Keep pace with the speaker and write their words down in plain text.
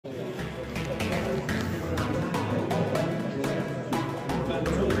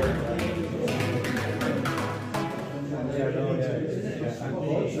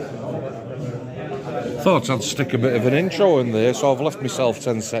Thought I'd stick a bit of an intro in there, so I've left myself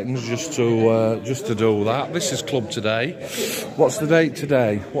 10 seconds just to do that. This is Club Today. What's the date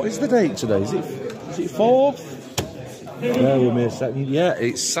today? What is the date today? Is it 4th? Bear with me a second. Yeah,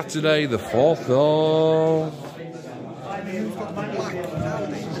 it's Saturday the 4th of...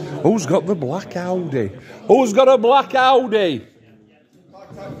 Who's got the black Audi? Who's got a black Audi?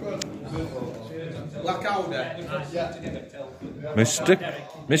 Black Audi.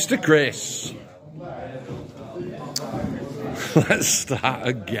 Mr. Chris. Let's start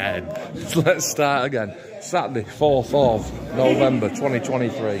again. Saturday, 4th of November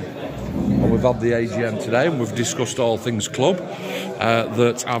 2023. And we've had the AGM today and we've discussed all things club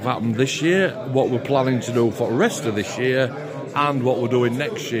that have happened this year, what we're planning to do for the rest of this year, and what we're doing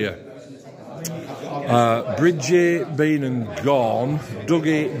next year. Bridgie been and gone,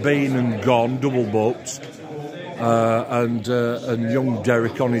 Dougie been and gone, double booked, and young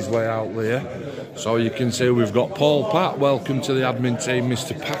Derek on his way out there. So you can see we've got Paul Pat, welcome to the admin team,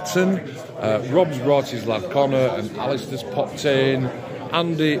 Mr. Patton. Rob's brought his lad Connor, and Alistair's popped in.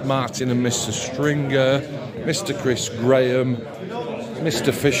 Andy, Martin and Mr. Stringer, Mr. Chris Graham,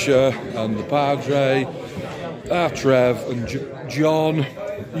 Mr. Fisher and the Padre, Trev and John,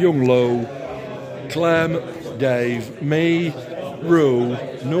 Young Lou, Clem, Dave, me, Rue,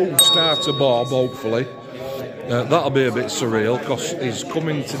 new starter Bob, hopefully. That'll be a bit surreal because he's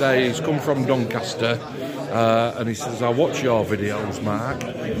coming today, he's come from Doncaster, and he says, I watch your videos, Mark.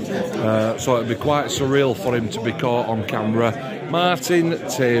 So it'll be quite surreal for him to be caught on camera. Martin,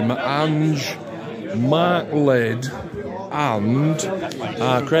 Tim, Ange, Mark Lid, and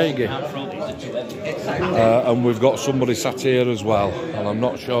Craigie. And we've got somebody sat here as well, and I'm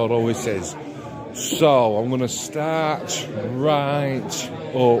not sure who it is. So I'm going to start right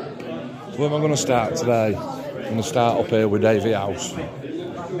up. Where am I going to start today? I'm going to start up here with Davey House.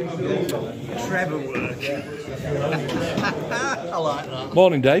 Trevor work. I like that.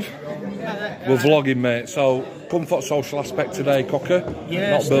 Morning, Dave. We're vlogging, mate. So, comfort social aspect today, Cocker?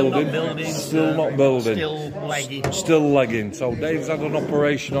 Yeah, not still building. not building. Still not building. Still legging. Still legging. So, Dave's had an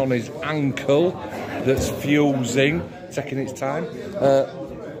operation on his ankle that's fusing, taking its time.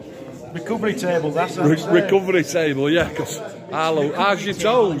 Recovery table, that's what I'm saying. Recovery table, yeah, because how's your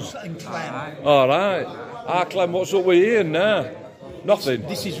toes? All right. Clem, what's up with you now? Nothing.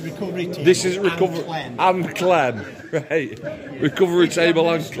 This is recovery table. This is recovery and Clem. Right. Recovery table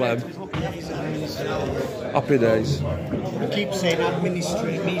and Clem. Happy days. I keep saying,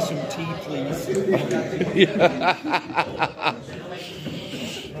 administrate me some tea, please.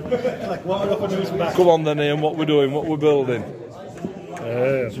 Like water up on his back. Come on then, Ian, what we're doing, what we're building.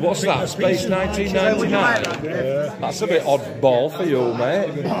 So what's that? Space 1999? Yeah. That's a bit oddball for you,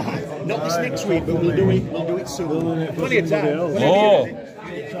 mate. Not this next week, but we'll do it soon. Plenty of time. Oh.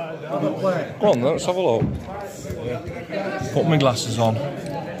 Go on, let's have a look. Put my glasses on.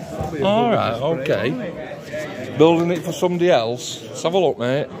 Alright, okay. Building it for somebody else. Let's have a look,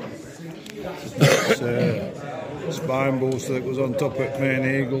 mate. Spine bolster that was on top at Main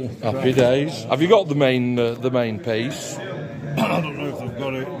Eagle. Happy days. Have you got the main piece? I don't know if they've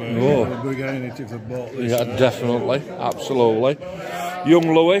got it, but Oh. they'll be getting it if they've bought this. Yeah, definitely. Absolutely.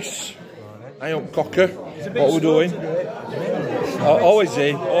 Young Lewis. Hey up, Cocker. What are we doing? Oh, is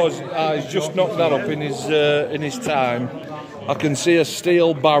he? He's just knocked that up in his time. I can see a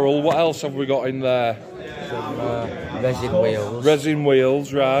steel barrel. What else have we got in there? Resin wheels. Resin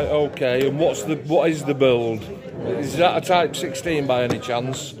wheels, right? Okay. And what is the build? Is that a Type 16 by any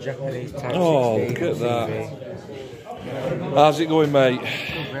chance? Japanese Type 16. Oh, look at that. How's it going, mate?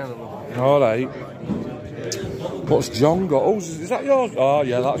 All right. What's John got? Oh, is that yours? Oh,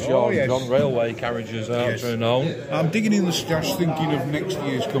 yeah, that's yours. Yes. John, railway carriages out to know. I'm digging in the stash thinking of next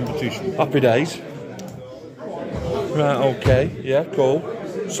year's competition. Happy days. Right, okay. Yeah, cool.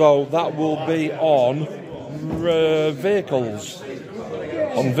 So that will be on vehicles.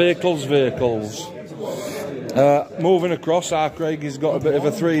 On vehicles. Moving across, our Craigie's got a bit of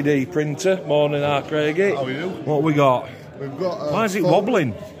a 3D printer. Morning, our Craigie. How are you? What we got? We've got. Why is it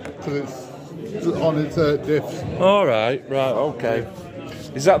wobbling? Because it's on its diffs. All right, okay.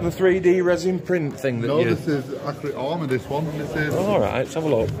 Is that the 3D resin print thing that No, you... this is acrylic armour. This one. This is. All right, let's have a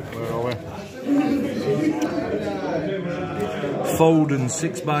look. Where are we? Foden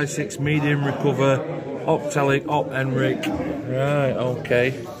 6x6 medium recover, Optelic, Enric. Right,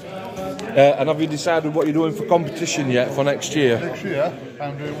 okay. And have you decided what you're doing for competition yet for next year? Next year,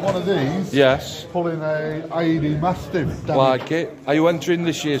 I'm doing one of these. Yes. Pulling a IED Mastiff. Down. Like it. Are you entering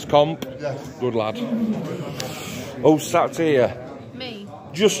this year's comp? Yes. Good lad. Who's sat here? Me.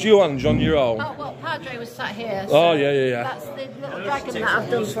 Just you, Ange, on your own? Oh, well, Padre was sat here. Oh, yeah. That's the little dragon that I've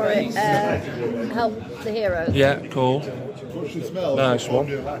done for it. Help the heroes. Yeah, cool. Nice one.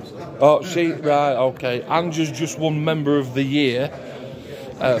 Oh, see, right, okay. Angie's just won Member of the Year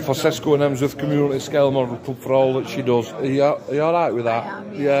for Sesco and Emsworth Community Scale Model Club for all that she does. Are you alright with that? I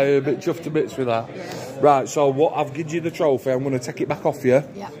am, yeah, you're a bit chuffed to bits with that. Yeah. Right, so what I've given you the trophy. I'm going to take it back off you.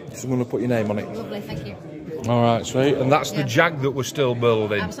 Yeah. So I'm going to put your name on it. Lovely, thank you. Alright, sweet. And that's the Yeah. Jag that we're still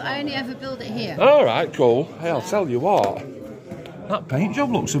building. I only ever build it here. Alright, cool. Hey, I'll tell you what. That paint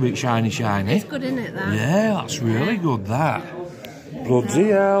job looks a bit shiny. It's good, isn't it, that? Yeah, that's really good, that. Bloody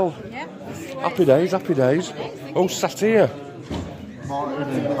hell. Yeah. Happy days, happy days. Who's sat here? Martin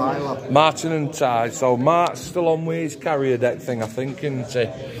and Tyler. Martin and Ty. So Mark's still on with his carrier deck thing, I think, isn't he?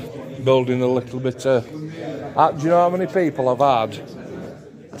 Building a little bit of... do you know how many people I've had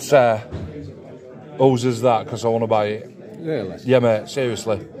say, whose is that, because I want to buy it? Really? Yeah, mate,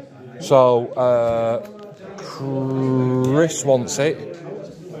 seriously. So, Chris wants it.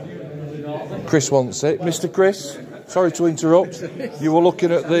 Chris wants it. Mr. Chris, sorry to interrupt. You were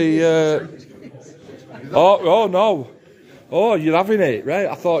looking at the... Oh, no. Oh, you're having it, right?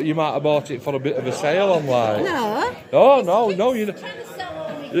 I thought you might have bought it for a bit of a sale online. No. Oh, no, you know...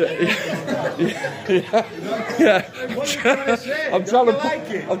 Yeah. I'm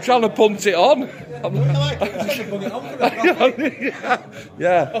trying to punt it on.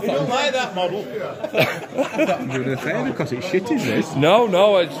 Yeah. You don't like that model? I'm doing a favour because it's shit, is this? No,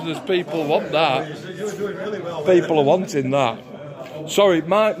 there's people want that. People are wanting that. Sorry,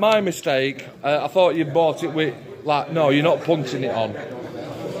 my mistake. I thought you bought it with, like, no, you're not punting it on.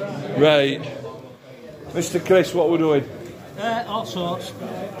 Right. Mr. Chris, what we're doing? All sorts.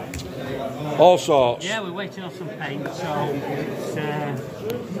 All sorts? Yeah, we're waiting on some paint, so it's a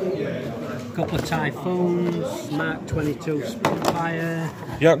couple of Typhoons, Mark 22 Spitfire.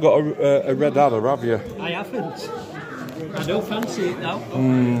 You haven't got a red adder, have you? I haven't. I don't fancy it though.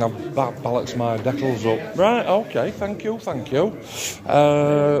 That ballocks my decals up. Right, okay, thank you.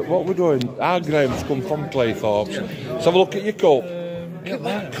 What we're doing? Our Graham's come from Claythorpes. Let's have a look at your cup. Look at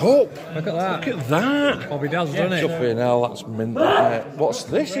that cup. Look at that. Look at that. Bobby Dell's done it. Chuffing hell, that's mint, isn't it? What's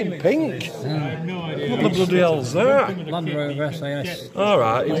this in pink? What the bloody hell's that? Land Rover SAS.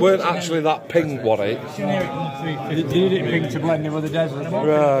 Alright, it weren't actually that pink, was it? They did it pink to blend in with the desert.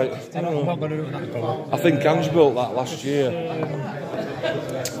 Right. I'm not going to do that colour. I think Ange built that last year.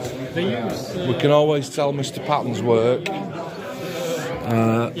 We can always tell Mr. Patton's work.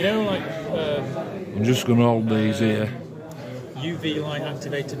 You know, like I'm just going to hold these here. UV light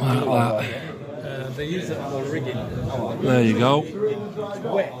activated. Like that. They use it for rigging. There you go.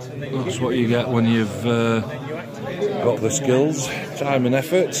 That's what you get when you've got the skills, time and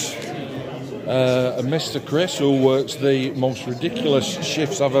effort. And Mr. Chris, who works the most ridiculous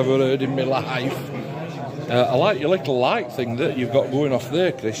shifts I've ever heard in my life. I like your little light thing that you've got going off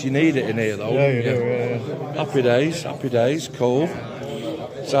there, Chris. You need it in here, though. Yeah, you do. Happy days, cool.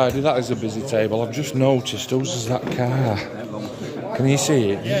 Tidy, that is a busy table. I've just noticed, whose is that car? Can you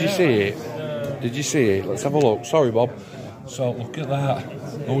see it? Did you see it? Did you see it? Let's have a look. Sorry, Bob. So, look at that.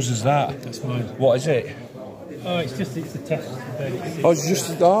 Whose is that? That's mine. What is it? Oh, it's a test. Oh, it's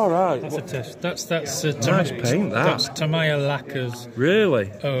just... All right. That's a test. That's Nice paint, that. That's Tamiya lacquers. Really?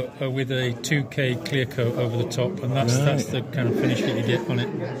 With a 2K clear coat over the top, and that's the kind of finish that you get on it.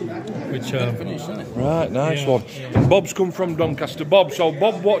 Which Right, nice one. Bob's come from Doncaster. Bob, so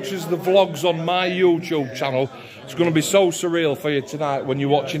Bob watches the vlogs on my YouTube channel. It's going to be so surreal for you tonight when you're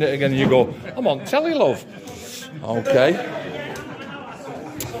watching it again and you go, I'm on telly, love. Okay.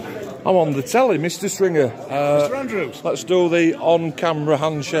 I'm on the telly, Mr. Stringer. Mr. Andrews. Let's do the on-camera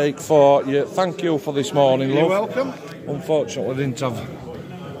handshake for you. Thank you for this morning, love. You're welcome. Unfortunately, I didn't have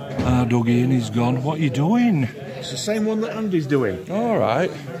Dougie and he's gone. What are you doing? It's the same one that Andy's doing. All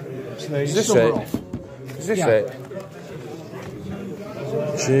right. Is this Summer it? off. Is this it?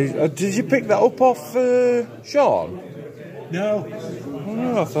 Jeez. Did you pick that up off Sean? No.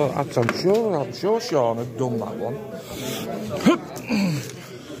 Oh, I'm sure Sean had done that one.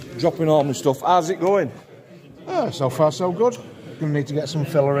 Dropping all my stuff. How's it going? So far so good. Gonna need to get some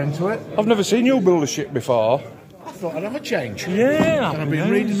filler into it. I've never seen you build a ship before. I thought I'd have a change. Yeah. And I've been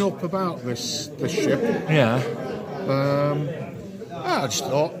reading up about this ship. Yeah. I just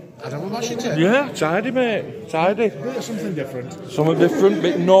thought I'd have a bash at it. Yeah, tidy, mate. Tidy. Bit of something different. Something different,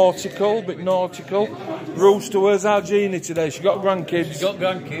 bit nautical. Rooster, where's our Jeannie today? She got grandkids. Got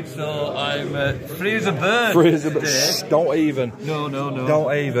grandkids, so I'm free as a bird. Free as a bird. Shh, don't even. No.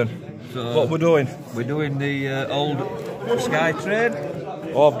 Don't even. So what we're doing? We're doing the old Sky Train.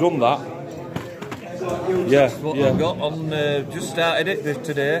 Oh, I've done that. Yeah, What yeah. I've got on, just started it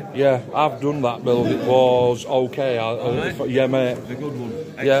today. Yeah, I've done that build. It was okay. Yeah, mate. The good one.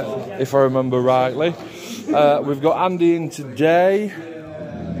 Yeah, if I remember rightly. We've got Andy in today,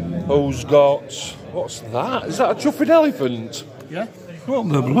 who's got... What's that? Is that a chuffing elephant? Yeah. What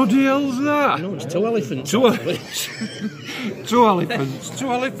the bloody hell's that? No, it's 2 elephants. 2 elephants. 2 elephants.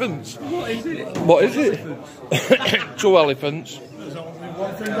 2 elephants. What is it? 2 elephants. There's only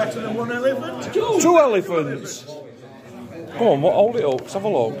one thing better than 1 elephant. 2 elephants. Come on, hold it up. Let's have a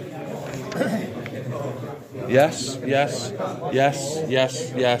look. Yes, yes, yes,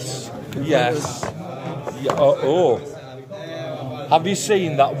 yes, yes, yes. Yeah, oh. Have you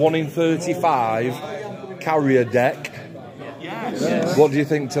seen that 1 in 35 carrier deck? Yes. What do you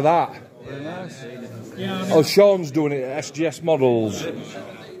think to that? Oh, Sean's doing it at SGS Models.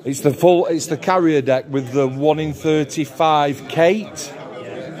 It's the carrier deck with the 1 in 35 Kate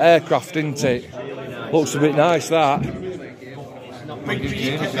aircraft, isn't it? Looks a bit nice, that. Big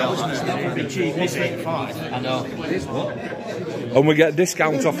cheese, big cheese, 135. I know. And we get a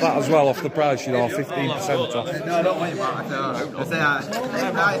discount off that as well, off the price, you know, 15% off. No, don't worry about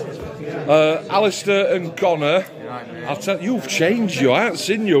it. Alistair and Connor, I'll tell you, you've changed you. I haven't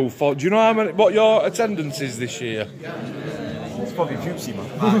seen you for. Do you know how many? What your attendance is this year? It's probably juicy, man.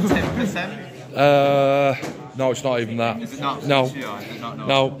 10%? No, it's not even that. Is it not? No, Is it not?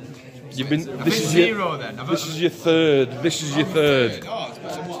 no. You've been. This is zero your. then. This is your third. This is your third.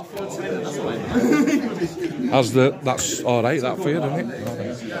 That's all right. That for you, isn't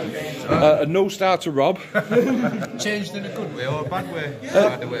it? A no starter, Rob. Changed in a good way or a bad way?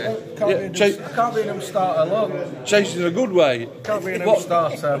 Either way. Yeah, Can't be a new starter, look. changed in a good way. Can't be a new What?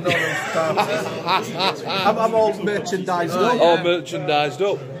 starter. No new starter. I'm all merchandised up. All merchandised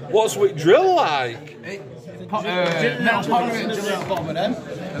up. What's with drill like? Metal pot rivets.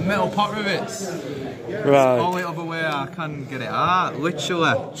 Metal pot rivets. Right. Only other way I can get it out,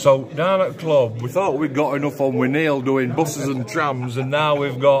 literally. So down at club, we thought we'd got enough on with Neil doing buses and trams, and now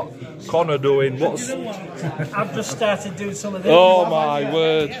we've got Connor doing what's. I've just started doing some of this. Oh my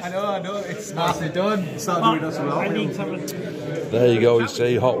word! I know, it's nicely done. Start doing us well. I need to have a... There you go. You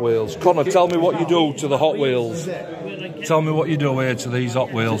see Hot Wheels. Connor, tell me what you do to the Hot Wheels. Tell me what you do here to these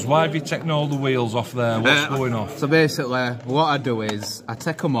Hot Wheels. Why have you taken all the wheels off there? What's going off? So basically, what I do is I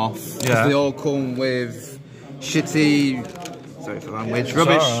take them off. Yeah. They all come with shitty, sorry for language,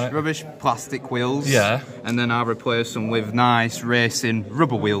 rubbish plastic wheels. Yeah. And then I replace them with nice racing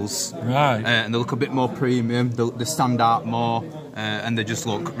rubber wheels. Right. And they look a bit more premium. They stand out more. And they just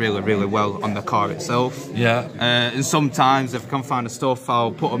look really, really well on the car itself. Yeah. And sometimes if I can find the stuff,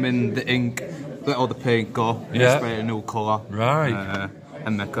 I'll put them in the ink, let all the paint go, Yeah. spray a new colour. Right.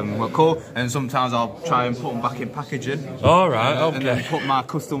 And make them look cool. And sometimes I'll try and put them back in packaging. All right. And then Okay. put my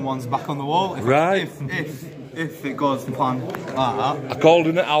custom ones back on the wall. Right. If it goes to plan like that. I called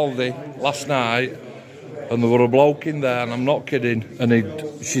in at Aldi last night, and there were a bloke in there, and I'm not kidding. And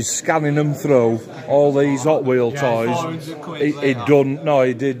she's scanning them through all these Hot Wheel toys. He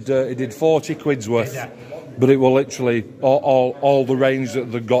did 40 quid's worth. But it will literally all the range that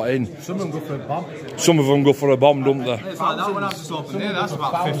they've got in. Some of them go for a bomb. Some of them go for a bomb, don't they? It's like that one I've just opened here, that's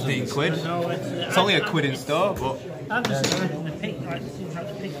about 15 quid. It's only a quid in store, but... I'm just in the pick, like, seems like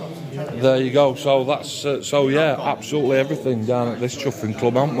the pickups and trying to... There you go. So that's yeah, absolutely everything down at this chuffing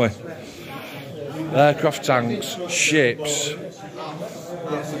club, haven't we? Aircraft tanks, ships,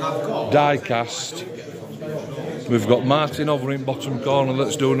 die cast. We've got Martin over in bottom corner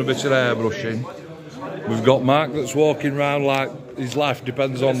that's doing a bit of airbrushing. We've got Mark that's walking around like his life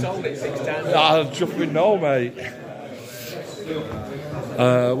depends on. Chuffing no, mate.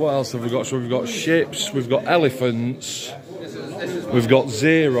 What else have we got? So we've got ships, we've got elephants, we've got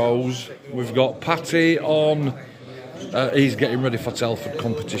zeros, we've got Patty on. He's getting ready for Telford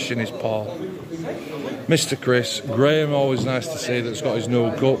competition, is Paul. Mr. Chris, Graham, always nice to see that's got his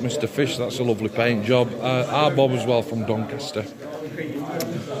new coat. Mr. Fish, that's a lovely paint job. Our Bob as well from Doncaster.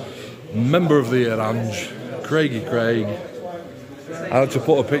 Member of the year, Ange, Craigie Craig. I had to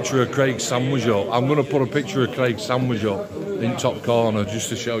put a picture of Craig's sandwich up. I'm going to put a picture of Craig's sandwich up in top corner just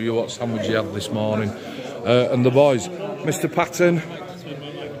to show you what sandwich he had this morning. And the boys, Mr. Patton,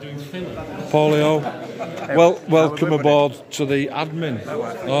 Paulio, welcome aboard to the admin.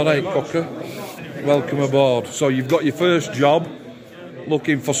 All right, Cooker, welcome aboard. So you've got your first job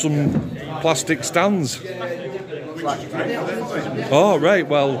looking for some plastic stands. Oh, right,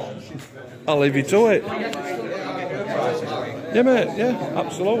 well, I'll leave you to it. Yeah, mate, yeah,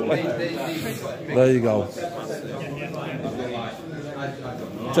 absolutely. There you go.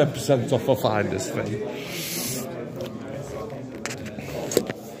 10% off a finder's fee.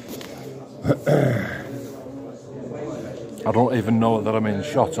 I don't even know whether I'm in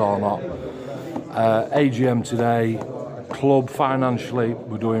shot or not. AGM today, club financially,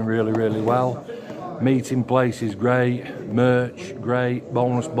 we're doing really, really well. Meeting place is great, merch, great,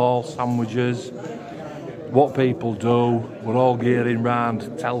 bonus ball, sandwiches. What people do, we're all gearing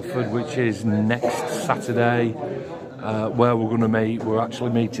round Telford, which is next Saturday, where we're going to meet. We're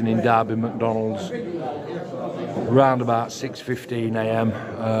actually meeting in Derby McDonald's around about 6:15 AM,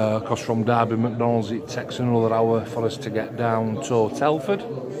 because from Derby McDonald's it takes another hour for us to get down to Telford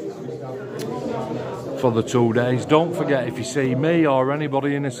for the 2 days. Don't forget, if you see me or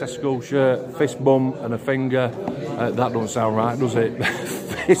anybody in a Sesco shirt, fist bump and a finger. That don't sound right, does it?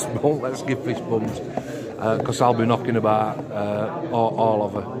 Fist bump, let's give fist bumps. Because I'll be knocking about all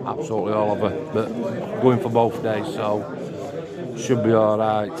of her, absolutely all of her, but going for both days, so should be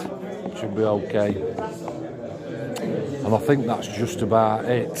alright, should be okay. And I think that's just about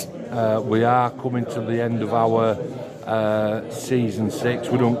it. We are coming to the end of our season 6.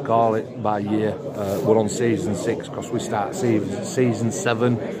 We don't call it by year, we're on season 6 because we start season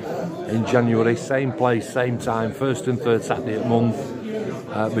 7 in January. Same place, same time, first and third Saturday of the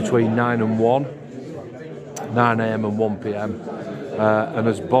month, between 9 and 1. 9 AM and 1 PM. And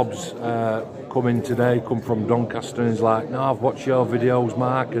as Bob's come in today, come from Doncaster, and he's like, no, I've watched your videos,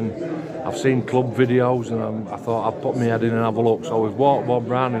 Mark, and I've seen club videos, and I thought I'd put my head in and have a look. So we've walked Bob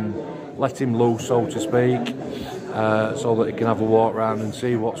round and let him loose, so to speak, so that he can have a walk round and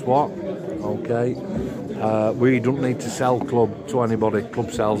see what's what. Okay. We don't need to sell club to anybody.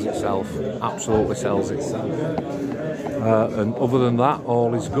 Club sells itself, absolutely sells itself. And other than that,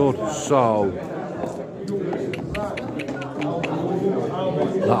 all is good. So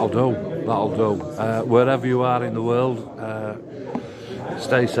that'll do, that'll do. Wherever you are in the world,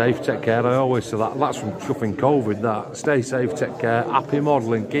 stay safe, take care. I always say that, that's from chuffing COVID, that. Stay safe, take care, happy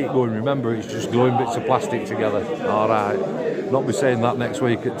modelling, keep going. Remember, it's just gluing bits of plastic together. Alright, not be saying that next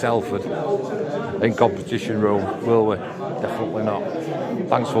week at Telford in competition room, will we? Definitely not.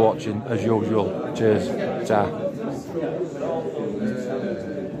 Thanks for watching, as usual. Cheers. Ta.